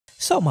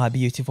So my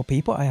beautiful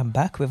people, I am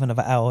back with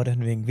another Elden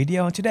Ring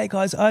video, and today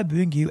guys I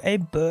bring you a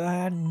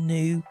brand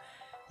new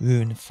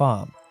Rune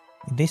farm.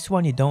 In this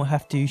one you don't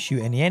have to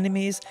shoot any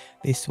enemies,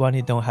 this one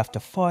you don't have to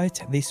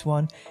fight, this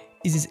one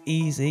is as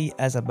easy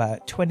as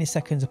about 20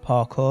 seconds of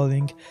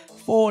parkouring,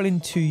 fall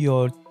into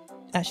your,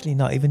 actually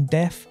not even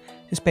death,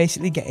 just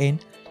basically getting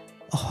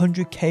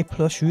 100k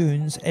plus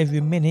runes every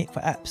minute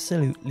for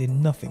absolutely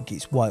nothing.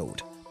 It's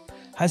wild.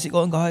 How's it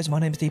going guys? My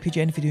name is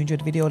DPJ, and if you do enjoy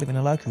the video, leaving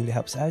a like really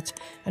helps out,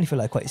 and if you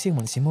like what you see and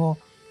want to see more,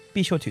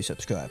 be sure to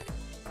subscribe.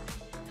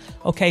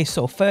 Okay,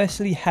 so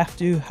firstly you have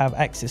to have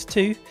access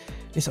to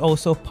this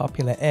also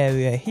popular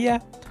area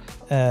here,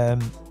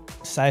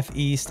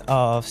 southeast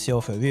of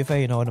Silver River,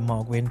 you know, the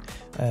Morgwin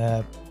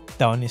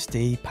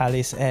Dynasty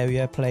Palace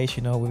area place,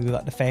 you know, we've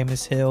got the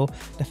famous hill,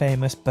 the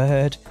famous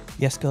bird.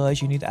 Yes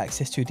guys, you need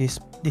access to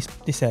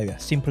this area,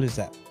 simple as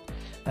that.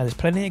 Now there's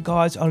plenty of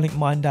guides, I'll link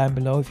mine down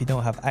below if you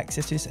don't have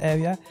access to this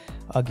area.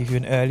 I'll give you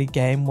an early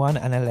game one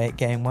and a late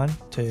game one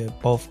to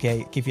both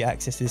give you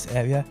access to this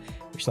area,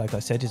 which like I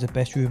said is the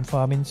best room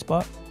farming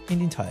spot in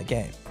the entire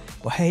game.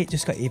 But hey, it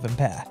just got even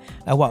better.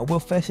 Now what I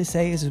will firstly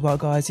say is as well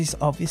guys, this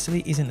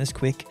obviously isn't as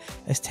quick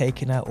as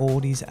taking out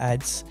all these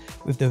ads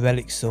with the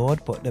relic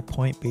sword, but the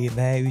point being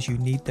there is you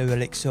need the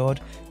relic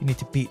sword, you need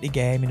to beat the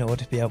game in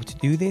order to be able to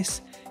do this.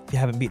 If you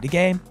haven't beat the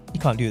game, you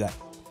can't do that.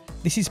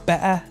 This is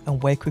better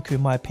and way quicker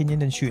in my opinion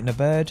than shooting a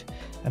bird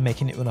and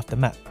making it run off the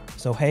map.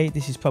 So hey,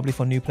 this is probably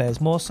for new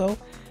players more so,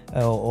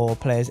 or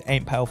players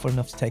ain't powerful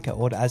enough to take out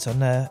all the ads on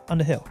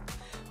the hill.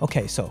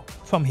 Okay, so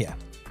from here,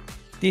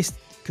 this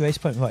grace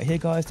point right here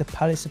guys, the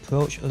Palace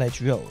Approach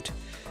Ledge Road.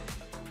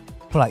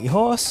 Pull out your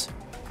horse,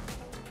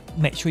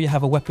 make sure you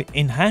have a weapon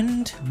in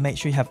hand, make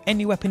sure you have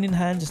any weapon in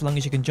hand as long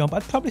as you can jump.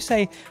 I'd probably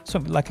say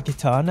something like a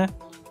katana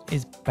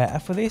is better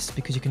for this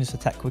because you can just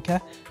attack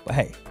quicker, but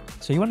hey,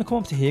 so you want to come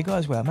up to here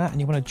guys where I'm at,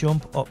 and you want to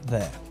jump up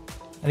there.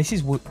 And this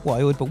is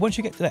wild, but once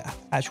you get to the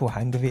actual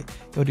hang of it,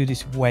 you'll do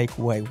this way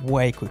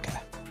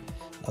quicker.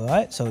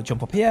 Alright, so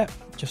jump up here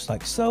just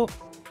like so,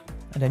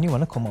 and then you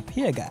want to come up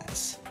here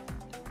guys.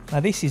 Now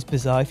this is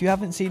bizarre. If you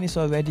haven't seen this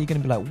already, you're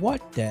going to be like,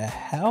 what the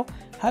hell,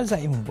 how does that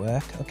even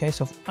work? Okay,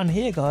 so on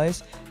here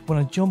guys, you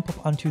want to jump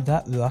up onto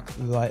that rock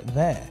right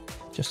there,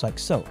 just like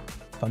so.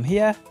 From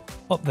here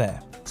up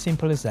there,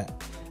 simple as that.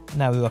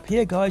 Now we're up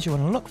here guys, you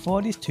want to look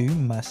for these two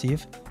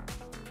massive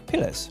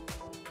pillars,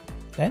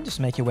 then just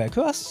make your way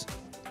across.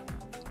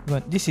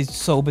 This is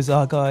so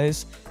bizarre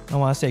guys. I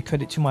want to say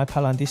credit to my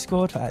pal on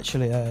Discord for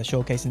actually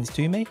showcasing this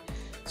to me.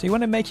 So you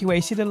want to make your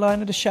way, see the line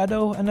of the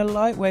shadow and the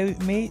light where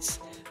it meets,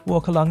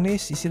 walk along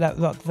this, you see that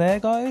rock there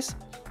guys,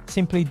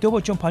 simply double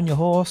jump on your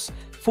horse,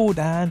 fall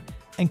down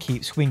and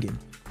keep swinging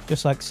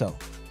just like so.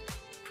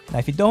 Now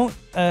if you don't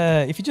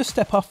if you just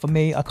step off, for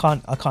me I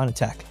can't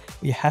attack,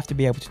 you have to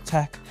be able to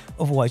attack,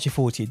 otherwise you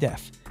fall to your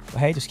death. But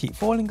hey, just keep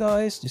falling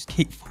guys, just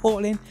keep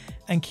falling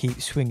and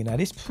keep swinging. Now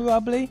this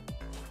probably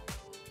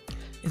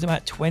is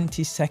about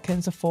 20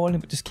 seconds of falling,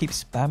 but just keep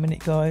spamming it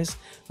guys.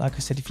 Like I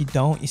said, if you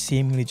don't, you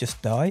seemingly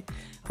just die.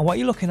 And what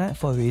you're looking at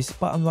for is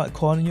bottom right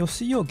corner, you'll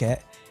see you'll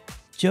get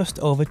just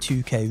over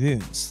 2k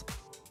runes.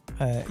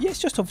 Yeah, it's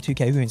just over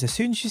 2k runes. As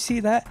soon as you see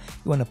that,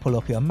 you want to pull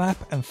up your map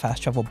and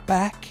fast travel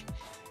back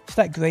to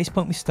that grace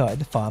point we started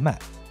the farm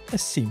at.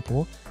 As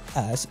simple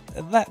as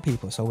that,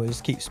 people. So we'll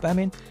just keep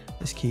spamming,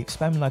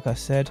 like I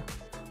said.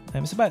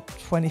 It's about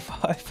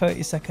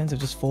 25-30 seconds of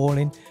just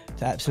falling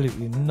to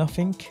absolutely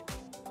nothing.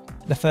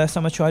 The first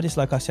time I tried this,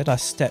 like I said, I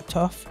stepped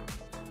off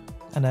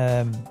and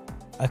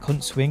I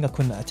couldn't swing, I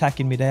couldn't attack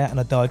in midair, and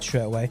I died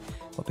straight away.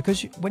 But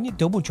because when you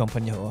double jump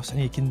on your horse and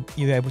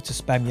you're able to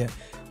spam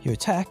your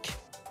attack,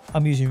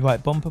 I'm using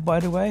right bumper by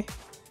the way,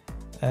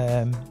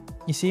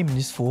 you see him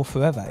just fall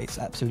forever. It's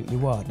absolutely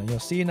wild. Now you'll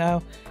see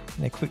now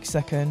in a quick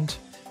second,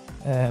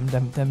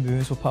 them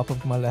runes will pop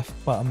up in my left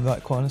bottom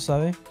right corner,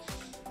 sorry.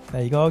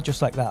 There you go,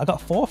 just like that. I got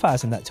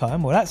 4,000 that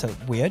time. Well, that's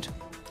weird.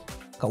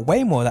 Got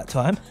way more that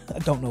time. I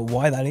don't know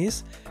why that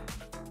is,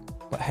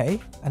 but hey.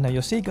 And now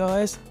you'll see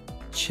guys,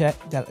 check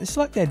that, it's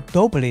like they're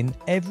doubling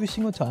every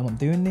single time I'm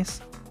doing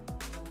this.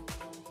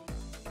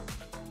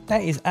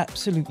 That is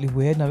absolutely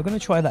weird. Now we're going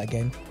to try that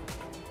again.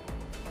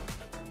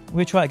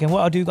 We'll try it again.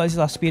 What I'll do guys is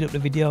I'll speed up the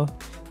video,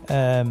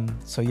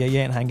 so yeah, you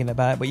ain't hanging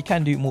about, but you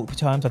can do it multiple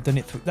times. I've done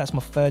it that's my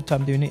third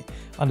time doing it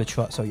on the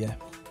trot, so yeah.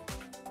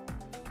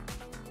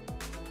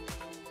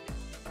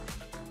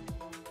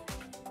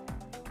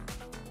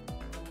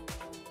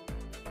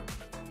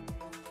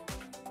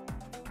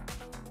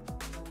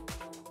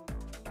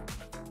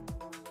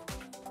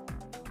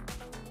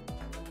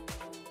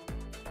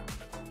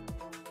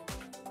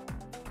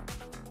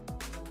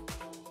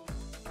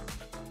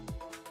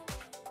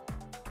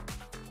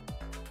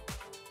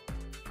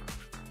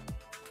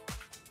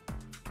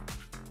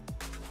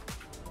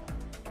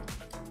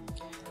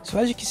 So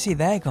as you can see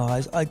there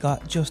guys, I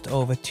got just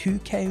over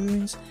 2k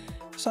runes,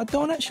 so I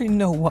don't actually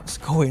know what's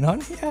going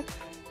on here,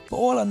 but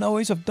all I know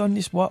is I've done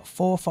this 4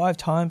 or 5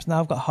 times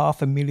now. I've got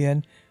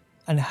 500,000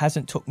 and it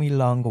hasn't took me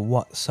long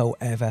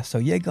whatsoever. So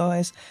yeah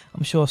guys,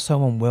 I'm sure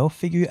someone will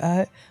figure it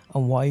out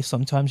on why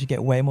sometimes you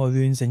get way more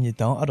runes than you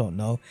don't. I don't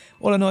know.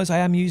 All I know is I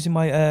am using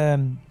my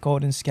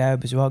golden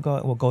scarab as well,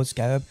 gold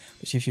scarab,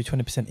 which gives you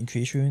 20%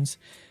 increased runes.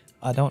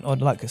 I don't know,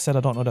 like I said, I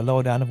don't know the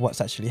lowdown of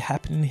what's actually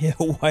happening here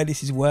or why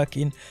this is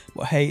working,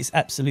 but hey, it's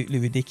absolutely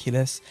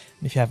ridiculous.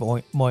 And if you have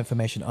more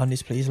information on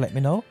this, please let me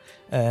know.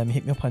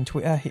 Hit me up on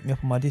Twitter, hit me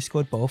up on my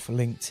Discord, both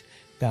linked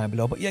down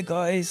below. But yeah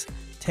guys,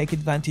 take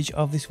advantage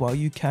of this while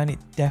you can. It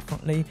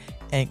definitely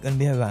ain't gonna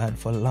be around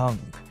for long.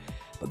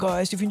 But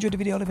guys, if you enjoyed the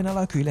video, leaving a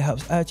like really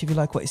helps out. If you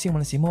like what you see and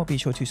want to see more, be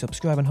sure to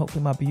subscribe, and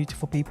hopefully my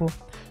beautiful people,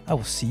 I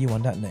will see you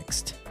on that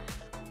next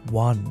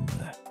one.